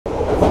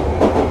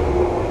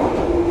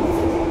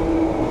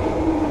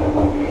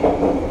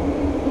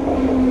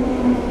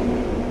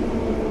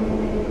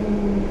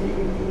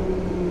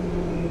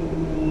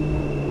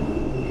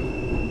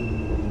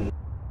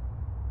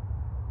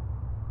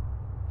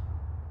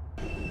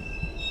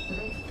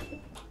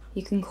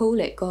You can call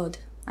it God,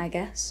 I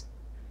guess.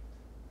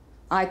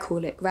 I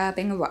call it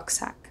grabbing a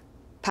rucksack,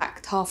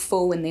 packed half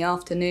full in the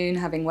afternoon,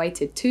 having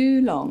waited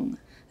too long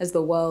as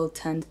the world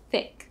turned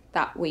thick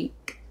that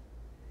week.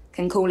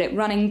 Can call it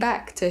running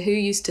back to who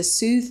used to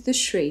soothe the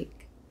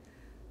shriek.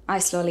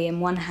 Ice lolly in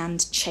one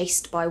hand,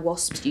 chased by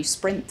wasps, you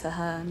sprint to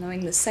her,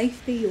 knowing the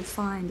safety you'll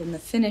find in the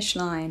finish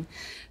line.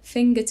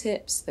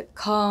 Fingertips that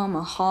calm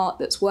a heart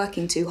that's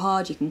working too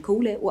hard, you can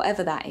call it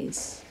whatever that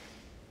is.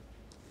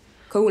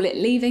 Call it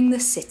leaving the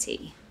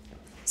city,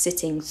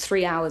 sitting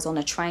 3 hours on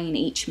a train,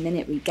 each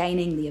minute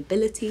regaining the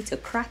ability to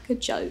crack a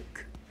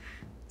joke.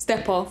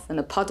 Step off and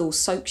the puddle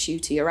soaks you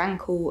to your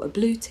ankle, a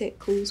blue tick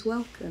calls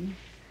welcome,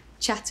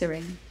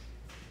 chattering.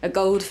 A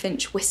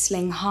goldfinch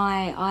whistling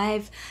high.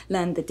 I've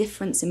learned the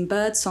difference in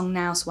birdsong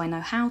now, so I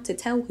know how to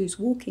tell who's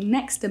walking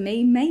next to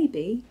me.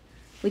 Maybe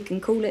we can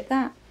call it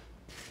that.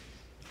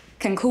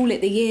 Can call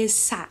it the years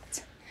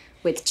sat,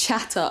 with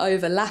chatter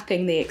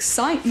overlapping the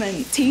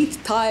excitement,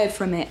 teeth tired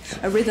from it,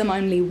 a rhythm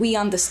only we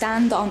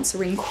understand,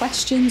 answering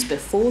questions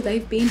before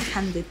they've been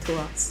handed to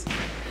us.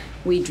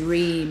 We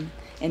dream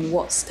in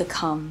what's to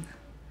come,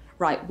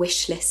 write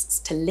wish lists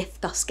to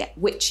lift us, get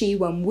witchy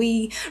when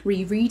we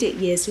reread it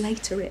years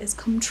later, it has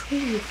come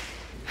true.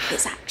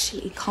 It's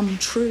actually come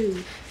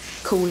true.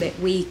 Call it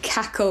we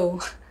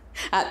cackle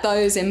at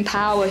those in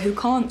power who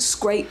can't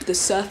scrape the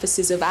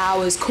surfaces of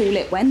ours. Call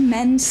it when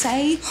men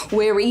say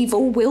we're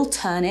evil, we'll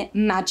turn it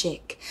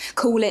magic.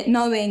 Call it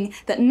knowing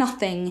that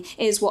nothing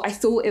is what I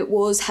thought it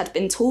was, had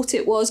been taught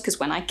it was, because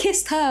when I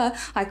kissed her,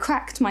 I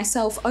cracked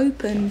myself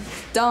open,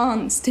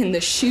 danced in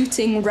the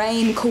shooting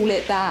rain. Call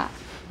it that.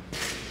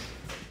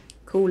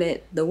 Call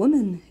it the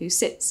woman who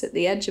sits at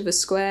the edge of a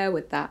square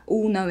with that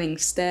all-knowing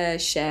stare,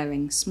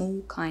 sharing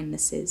small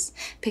kindnesses.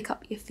 Pick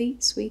up your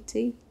feet,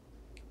 sweetie.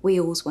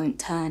 Wheels won't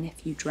turn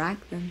if you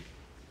drag them.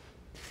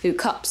 Who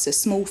cups a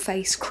small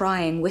face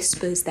crying,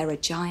 whispers there are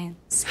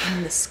giants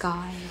in the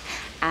sky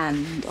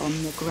and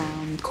on the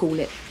ground. Call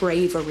it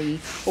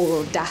bravery or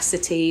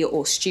audacity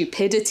or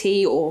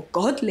stupidity or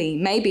godly.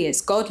 Maybe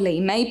it's godly,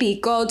 maybe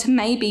God,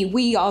 maybe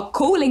we are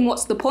calling.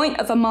 What's the point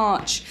of a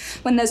march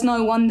when there's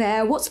no one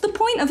there? What's the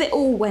point of it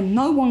all when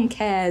no one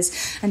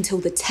cares until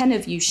the 10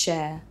 of you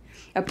share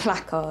a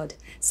placard?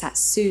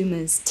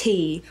 Satsuma's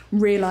tea,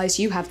 realise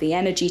you have the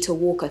energy to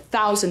walk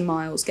 1,000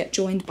 miles, get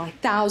joined by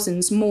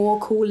thousands more.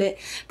 Call it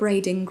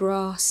braiding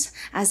grass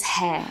as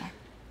hair,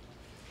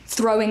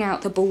 throwing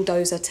out the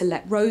bulldozer to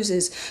let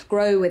roses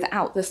grow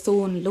without the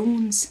thorn.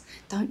 Lawns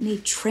don't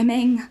need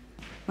trimming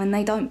when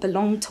they don't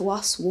belong to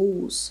us.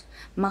 Walls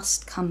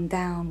must come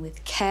down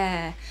with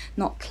care,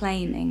 not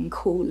claiming.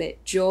 Call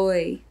it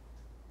joy.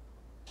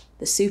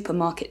 The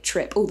supermarket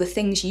trip, all the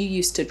things you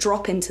used to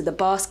drop into the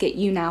basket,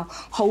 you now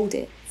hold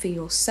it for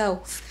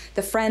yourself.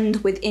 The friend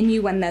within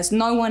you when there's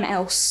no one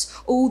else.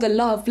 All the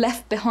love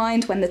left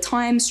behind when the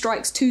time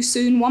strikes too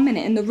soon. 1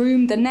 minute in the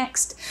room, the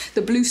next.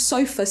 The blue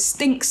sofa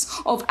stinks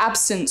of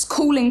absence,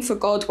 calling for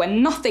God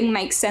when nothing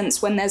makes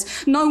sense, when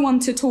there's no one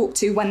to talk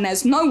to, when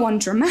there's no one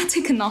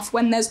dramatic enough,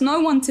 when there's no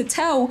one to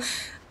tell.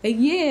 A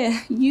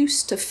year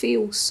used to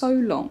feel so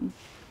long.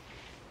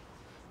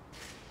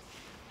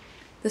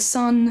 The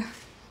sun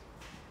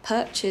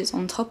perches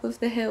on top of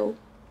the hill.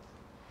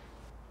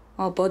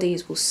 Our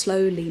bodies will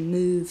slowly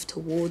move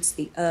towards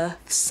the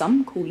earth.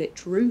 Some call it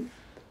droop.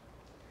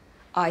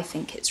 I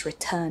think it's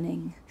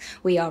returning.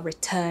 We are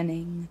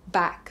returning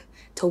back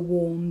to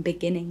warm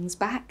beginnings,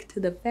 back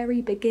to the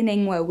very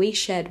beginning where we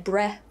shared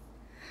breath,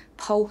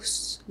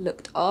 pulse,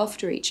 looked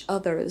after each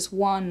other as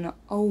one.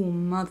 Oh,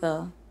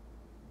 mother.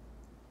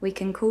 We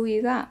can call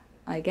you that,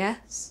 I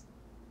guess.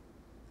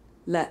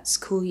 Let's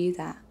call you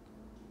that.